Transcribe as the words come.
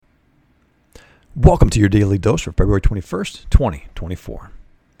Welcome to your daily dose for February 21st, 2024.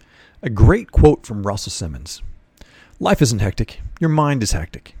 A great quote from Russell Simmons. Life isn't hectic. Your mind is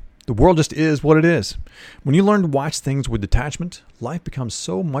hectic. The world just is what it is. When you learn to watch things with detachment, life becomes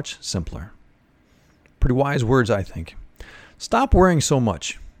so much simpler. Pretty wise words, I think. Stop worrying so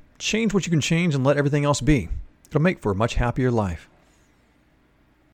much. Change what you can change and let everything else be. It'll make for a much happier life.